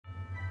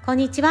こん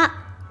にちは。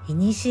古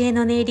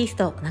のネイリス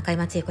ト中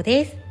山千恵子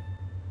です。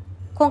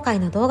今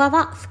回の動画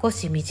は少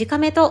し短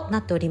めとな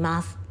っており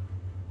ます。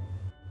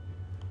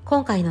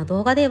今回の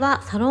動画で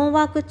はサロン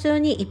ワーク中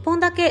に1本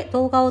だけ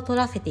動画を撮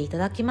らせていた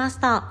だきまし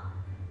た。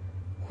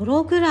ホ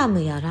ログラ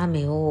ムやラ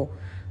メを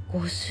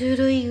5種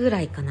類ぐ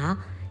らいか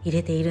な入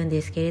れているん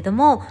ですけれど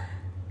も、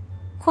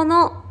こ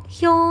の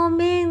表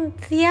面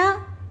ツヤ、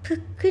ぷっ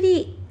く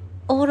り、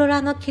オーロ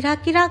ラのキラ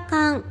キラ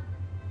感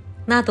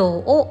など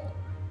を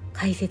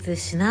解説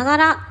しなが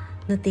ら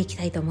塗っていき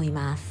たいと思い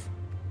ます。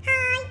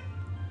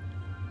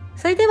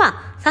それで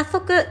は早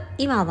速、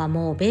今は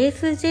もうベー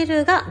スジェ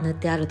ルが塗っ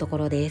てあるとこ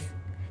ろです。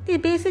で、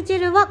ベースジェ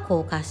ルは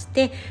硬化し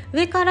て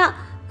上から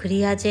ク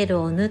リアジェル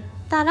を塗っ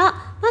た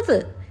ら、ま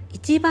ず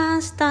一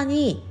番下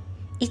に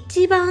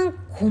一番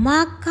細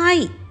か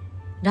い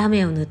ラ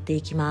メを塗って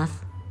いきま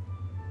す。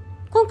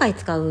今回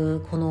使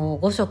うこの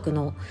5色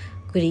の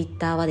グリッ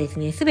ターはです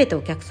ね、すべて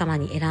お客様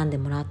に選んで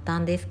もらった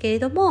んですけれ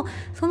ども、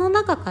その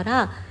中か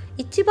ら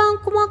一番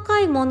細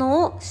かいも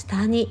のを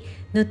下に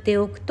塗って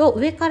おくと、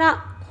上か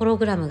らホロ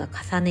グラムが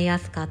重ねや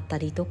すかった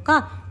りと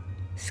か、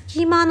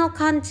隙間の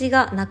感じ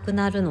がなく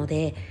なるの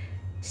で、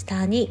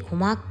下に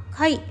細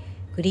かい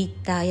グリ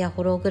ッターや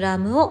ホログラ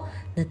ムを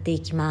塗って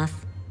いきま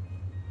す。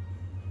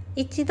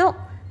一度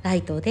ラ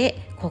イト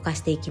で硬化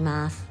していき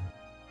ます。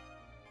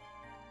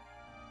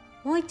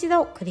もう一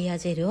度クリア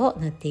ジェルを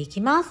塗ってい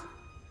きます。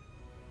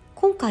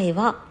今回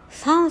は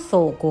3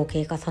層合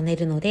計重ね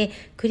るので、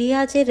クリ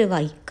アジェルは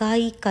1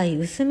回1回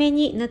薄め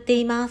に塗って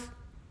います。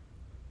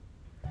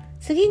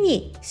次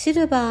にシ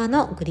ルバー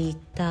のグリッ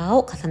ター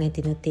を重ね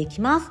て塗ってい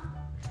きます。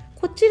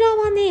こちら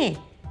はね、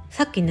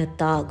さっき塗っ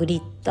たグリ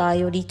ッター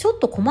よりちょっ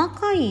と細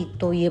かい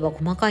といえば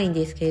細かいん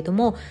ですけれど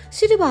も、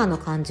シルバーの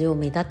感じを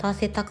目立た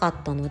せたかっ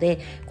たの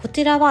で、こ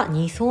ちらは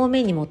2層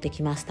目に持って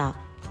きました。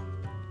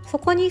そ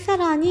こにさ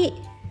ら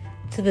に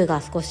粒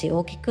が少し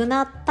大きく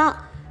なっ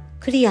た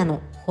クリア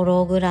のホ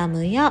ログラ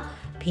ムや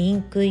ピ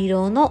ンク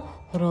色の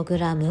ホログ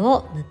ラム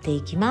を塗って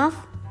いきます。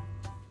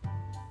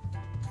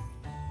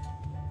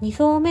2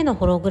層目の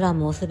ホログラ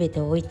ムをすべて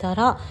置いた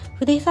ら、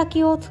筆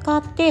先を使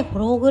ってホ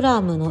ログ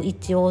ラムの位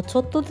置をちょ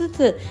っとず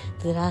つ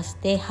ずらし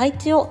て配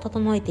置を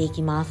整えてい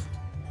きます。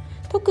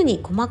特に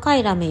細か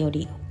いラメよ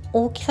り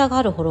大きさが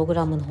あるホログ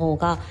ラムの方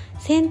が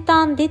先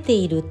端出て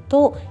いる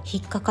と引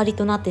っかかり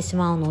となってし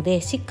まうの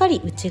で、しっか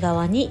り内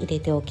側に入れ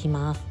ておき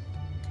ます。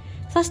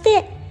そし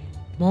て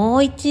も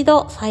う一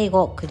度最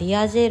後クリ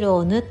アジェル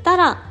を塗った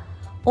ら、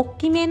大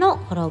きめの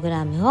ホログ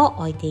ラムを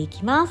置いてい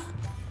きます。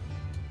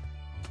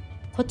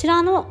こち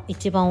らの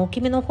一番大き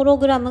めのホロ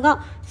グラム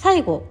が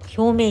最後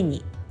表面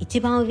に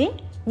一番上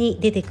に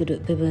出てく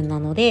る部分な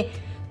ので、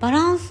バ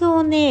ランス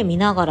をね見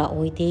ながら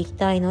置いていき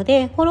たいの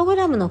で、ホログ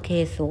ラムの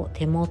ケースを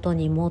手元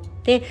に持っ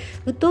て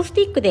ウッドス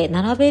ティックで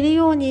並べる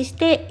ようにし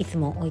ていつ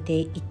も置いて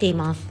いってい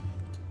ます。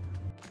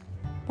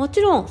もち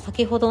ろん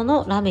先ほど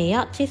のラメ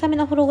や小さめ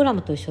のホログラ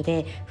ムと一緒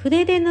で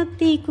筆で塗っ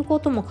ていくこ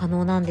とも可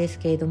能なんです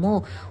けれど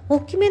も、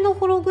大きめの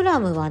ホログラ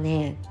ムは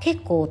ね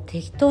結構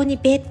適当に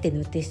ベッて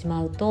塗ってし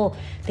まうと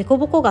デコ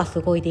ボコがす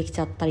ごいでき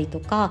ちゃったりと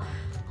か、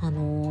カ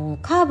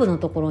ーブの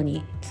ところ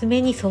に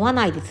爪に沿わ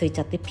ないでついち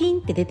ゃってピン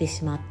って出て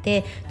しまっ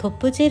て、トッ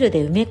プジェル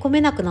で埋め込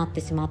めなくなっ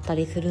てしまった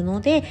りするの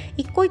で、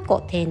一個一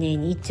個丁寧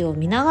に位置を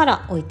見なが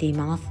ら置いてい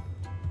ます。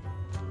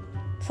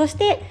そし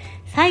て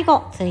最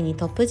後ついに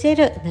トップジェ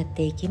ル塗っ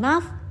ていき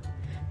ます。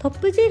トッ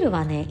プジェル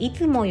はね、い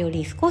つもよ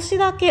り少し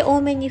だけ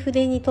多めに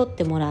筆に取っ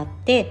てもらっ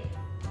て、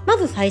ま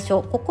ず最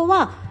初ここ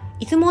は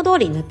いつも通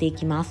り塗ってい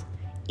きます。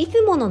い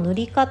つもの塗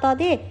り方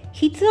で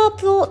筆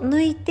圧を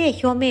抜いて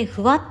表面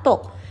ふわっ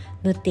と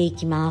塗ってい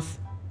きます。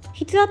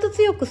筆圧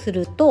強くす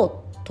る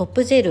とトッ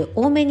プジェル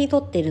多めに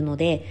取っているの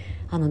で、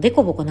デ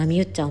コボコ波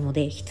打っちゃうの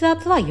で筆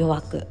圧は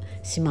弱く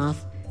しま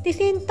す。で、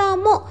先端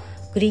も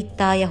グリッ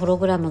ターやホロ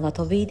グラムが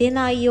飛び出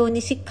ないよう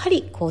にしっか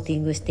りコーティ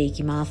ングしてい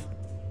きます。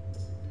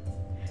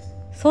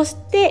そし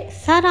て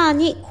さら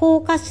に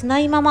硬化しな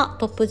いまま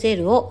トップジェ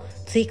ルを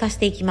追加し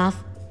ていきます。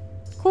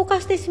硬化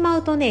してしま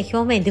うとね、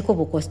表面デコ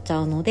ボコしちゃ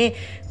うので、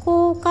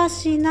硬化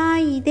しな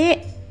い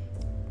で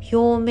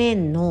表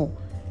面の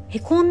へ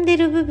こんで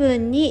る部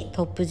分に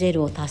トップジェ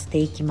ルを足して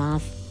いきま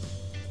す。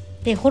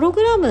で、ホロ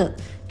グラム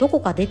ど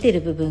こか出て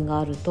る部分が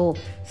あると、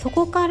そ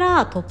こか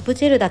らトップ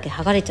ジェルだけ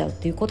剥がれちゃうっ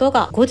ていうこと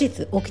が後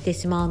日起きて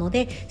しまうの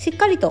で、しっ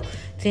かりと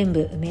全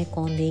部埋め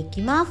込んでい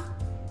きます。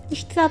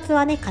筆圧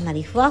はねかな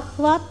りふわ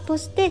ふわっと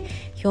して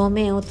表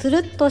面をつる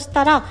っとし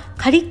たら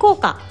仮硬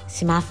化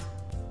します。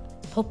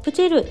トップ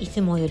ジェルい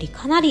つもより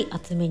かなり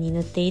厚めに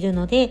塗っている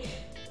ので、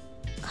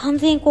完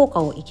全硬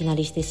化をいきな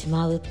りしてし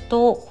まう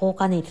と硬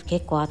化熱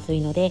結構熱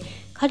いので、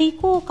仮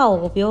硬化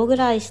を5秒ぐ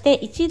らいして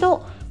一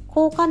度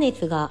硬化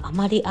熱があ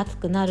まり熱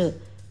くなる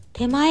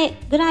手前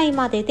ぐらい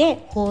まで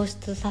で放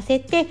出さ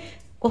せて、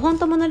5本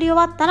とも塗り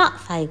終わったら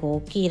最後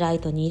大きいライ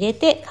トに入れ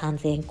て完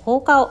全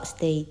硬化をし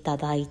ていた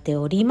だいて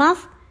おりま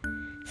す。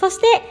そし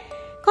て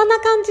こんな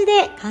感じで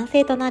完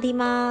成となり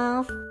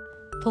ます。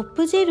トッ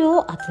プジェル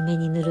を厚め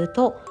に塗る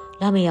と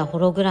ラメやホ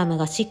ログラム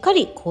がしっか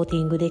りコーテ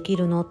ィングでき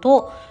るの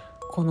と、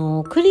こ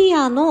のクリ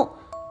アの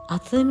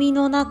厚み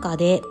の中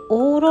で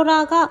オーロ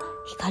ラが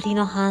光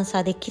の反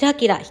射でキラ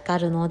キラ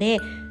光るので、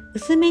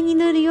薄めに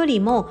塗るより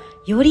も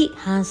より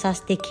反射し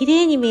て綺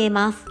麗に見え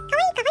ます。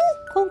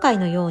今回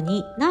のよう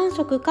に何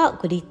色か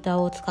グリッター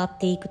を使っ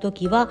ていくと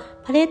きは、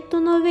パレット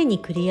の上に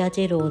クリア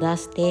ジェルを出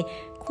して、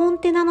コン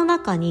テナの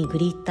中にグ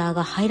リッター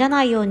が入ら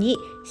ないように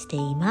して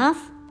います。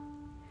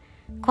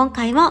今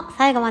回も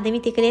最後まで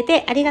見てくれ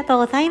てありがとう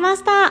ございま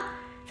した。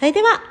それ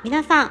では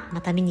皆さん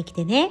また見に来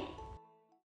てね。